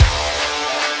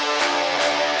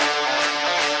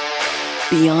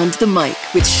Beyond the Mic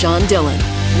with Sean Dillon.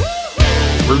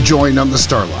 We're joined on the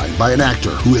star line by an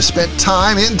actor who has spent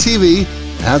time in TV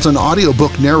as an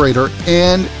audiobook narrator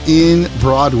and in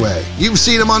Broadway. You've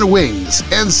seen him on Wings,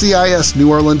 NCIS New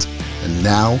Orleans, and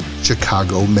now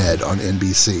Chicago Med on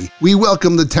NBC. We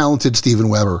welcome the talented Steven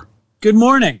Weber. Good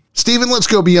morning. Steven, let's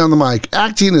go beyond the mic.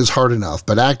 Acting is hard enough,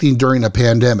 but acting during a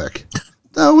pandemic,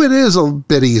 though it is a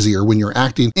bit easier when you're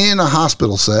acting in a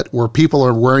hospital set where people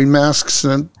are wearing masks,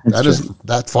 and that isn't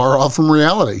that far off from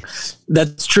reality.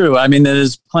 That's true. I mean,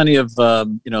 there's plenty of,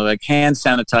 like hand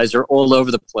sanitizer all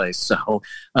over the place. So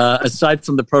aside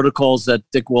from the protocols that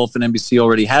Dick Wolf and NBC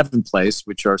already have in place,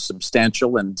 which are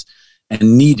substantial and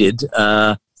needed,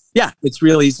 it's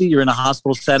real easy. You're in a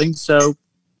hospital setting. So,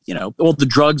 all the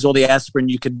drugs, all the aspirin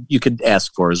you could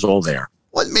ask for is all there.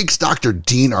 What makes Dr.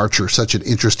 Dean Archer such an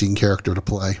interesting character to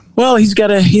play? Well, he's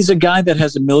a guy that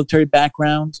has a military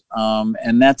background,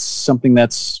 and that's something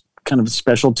that's kind of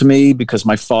special to me because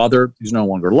my father, who's no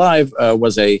longer alive,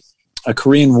 was a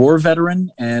Korean War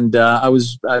veteran, and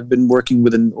I've been working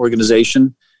with an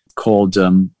organization called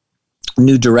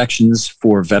New Directions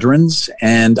for Veterans,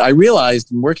 and I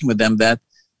realized in working with them that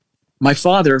my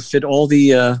father fit all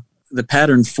the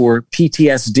pattern for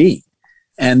PTSD,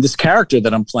 and this character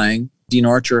that I'm playing, Dean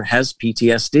Archer, has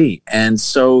PTSD. And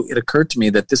so it occurred to me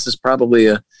that this is probably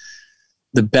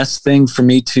the best thing for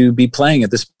me to be playing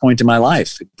at this point in my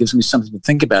life. It gives me something to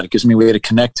think about. It gives me a way to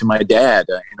connect to my dad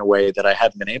in a way that I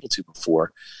hadn't been able to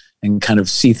before and kind of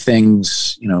see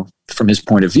things, from his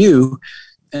point of view.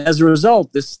 And as a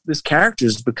result, this character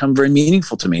has become very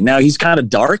meaningful to me. Now, he's kind of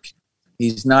dark.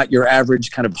 He's not your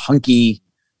average kind of hunky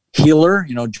healer,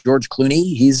 George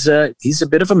Clooney. He's a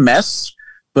bit of a mess.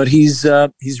 But he's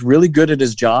really good at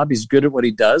his job. He's good at what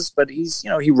he does. But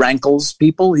he rankles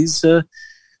people. He's a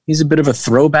bit of a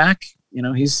throwback.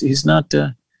 He's not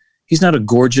a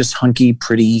gorgeous, hunky,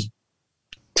 pretty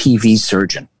TV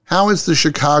surgeon. How has the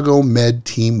Chicago Med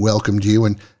team welcomed you?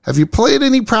 And have you played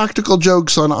any practical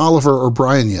jokes on Oliver or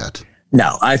Brian yet?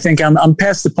 No, I think I'm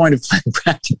past the point of playing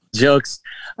practical jokes.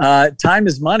 Time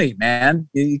is money, man.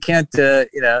 You can't. This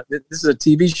is a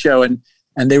TV show and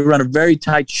they run a very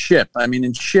tight ship. I mean,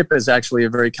 and ship is actually a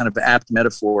very kind of apt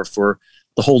metaphor for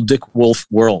the whole Dick Wolf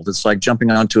world. It's like jumping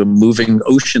onto a moving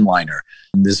ocean liner.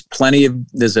 There's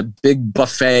a big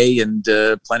buffet and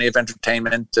plenty of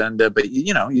entertainment. But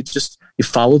you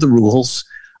follow the rules.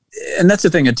 And that's the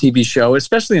thing, a TV show,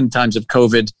 especially in times of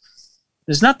COVID,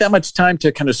 there's not that much time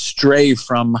to kind of stray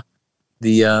from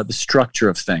the structure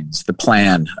of things, the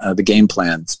plan, the game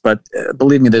plans. But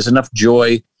believe me, there's enough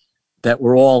joy that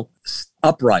we're all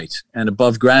upright and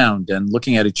above ground and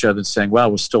looking at each other and saying, wow,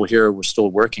 we're still here, we're still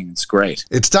working, it's great.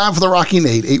 It's time for the Rocking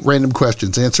 8 random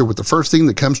questions. Answer with the first thing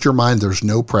that comes to your mind. There's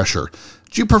no pressure.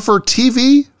 Do you prefer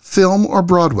TV, film, or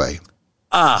Broadway?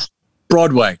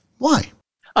 Broadway. Why?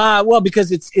 Well,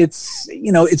 because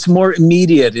it's more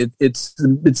immediate. It's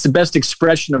the best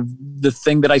expression of the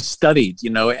thing that I studied.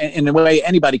 In a way,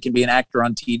 anybody can be an actor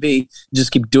on TV. You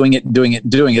just keep doing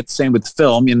it. Same with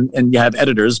film, and you have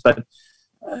editors. But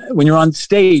when you're on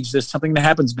stage, there's something that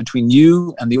happens between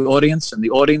you and the audience and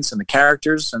the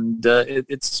characters, and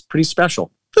it's pretty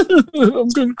special. I'm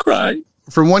going to cry.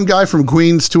 From one guy from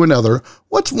Queens to another,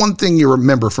 what's one thing you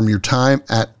remember from your time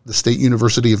at the State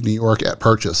University of New York at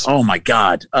Purchase? Oh, my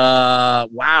God.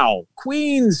 Wow.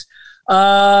 Queens.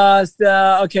 The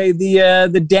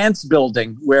dance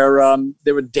building where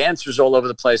there were dancers all over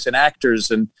the place and actors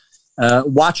and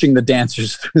watching the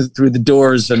dancers through the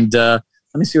doors. And let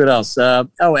me see what else.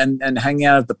 And hanging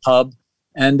out at the pub.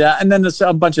 And then there's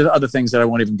a bunch of other things that I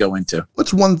won't even go into.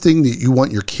 What's one thing that you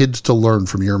want your kids to learn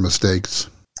from your mistakes?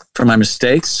 From my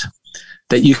mistakes,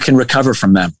 that you can recover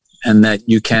from them and that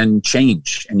you can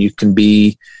change and you can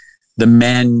be the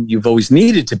man you've always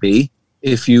needed to be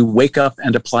if you wake up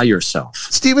and apply yourself.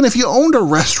 Steven, if you owned a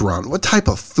restaurant, what type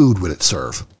of food would it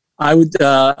serve? I would,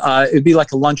 it'd be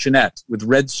like a luncheonette with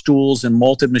red stools and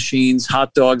malted machines,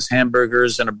 hot dogs,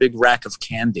 hamburgers, and a big rack of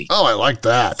candy. Oh, I like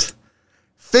that.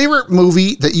 Favorite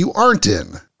movie that you aren't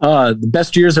in? The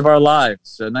Best Years of Our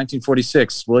Lives,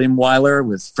 1946, William Wyler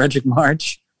with Frederick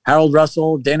March, Harold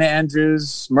Russell, Dana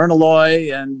Andrews, Myrna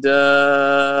Loy, and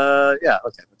that's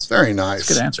very nice. That's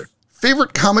a good answer.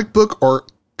 Favorite comic book or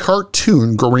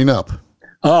cartoon growing up?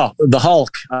 Oh, the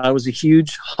Hulk. I was a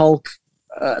huge Hulk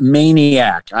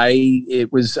maniac.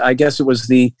 It was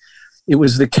the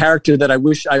character that I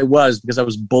wish I was because I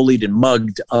was bullied and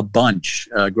mugged a bunch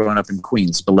growing up in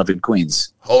Queens, beloved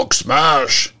Queens. Hulk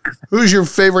smash. Who's your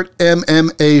favorite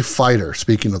MMA fighter?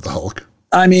 Speaking of the Hulk.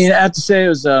 I mean, I have to say it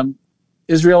was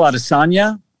Israel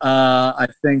Adesanya. I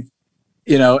think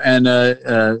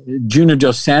and Junior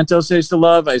Dos Santos I used to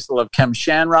love. I used to love Ken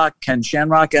Shamrock,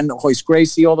 and Hoist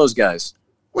Gracie, all those guys.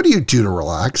 What do you do to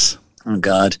relax? Oh,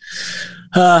 God.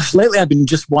 Lately, I've been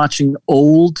just watching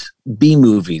old B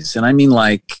movies, and I mean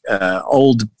like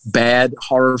old bad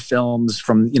horror films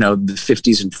from the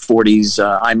 50s and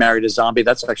 40s. I Married a Zombie.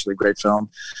 That's actually a great film.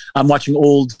 I'm watching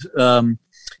old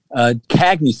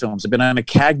Cagney films. I've been on a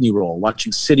Cagney roll,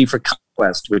 watching City for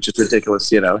Conquest, which is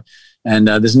ridiculous, And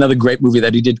there's another great movie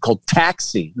that he did called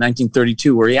Taxi,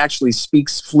 1932, where he actually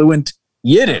speaks fluent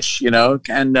Yiddish,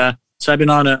 And so I've been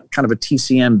on a kind of a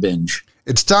TCM binge.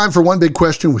 It's time for One Big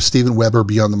Question with Steven Weber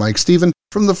Beyond the Mic. Steven,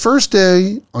 from the first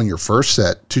day on your first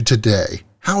set to today,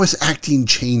 how has acting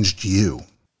changed you?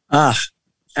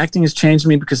 Acting has changed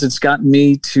me because it's gotten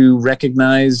me to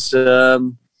recognize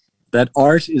that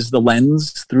art is the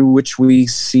lens through which we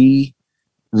see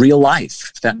real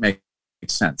life, if that makes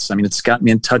sense. I mean, it's got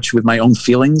me in touch with my own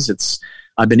feelings.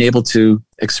 I've been able to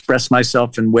express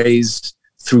myself in ways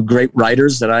through great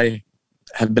writers that I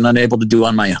have been unable to do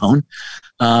on my own.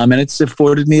 And it's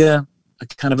afforded me a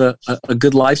kind of a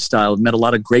good lifestyle. I've met a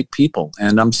lot of great people,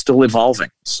 and I'm still evolving.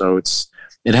 So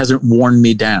it hasn't worn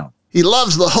me down. He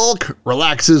loves the Hulk,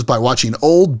 relaxes by watching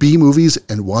old B movies,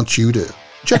 and wants you to.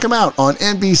 Check him out on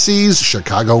NBC's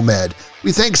Chicago Med.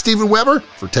 We thank Steven Weber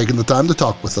for taking the time to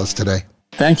talk with us today.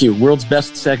 Thank you. World's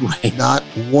best segue. Not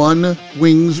one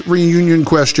Wings reunion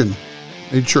question.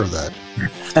 Made sure of that.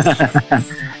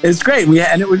 It's great.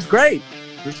 And it was great.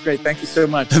 It was great. Thank you so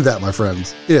much. And that, my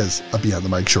friends, is a Beyond the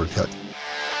Mic shortcut.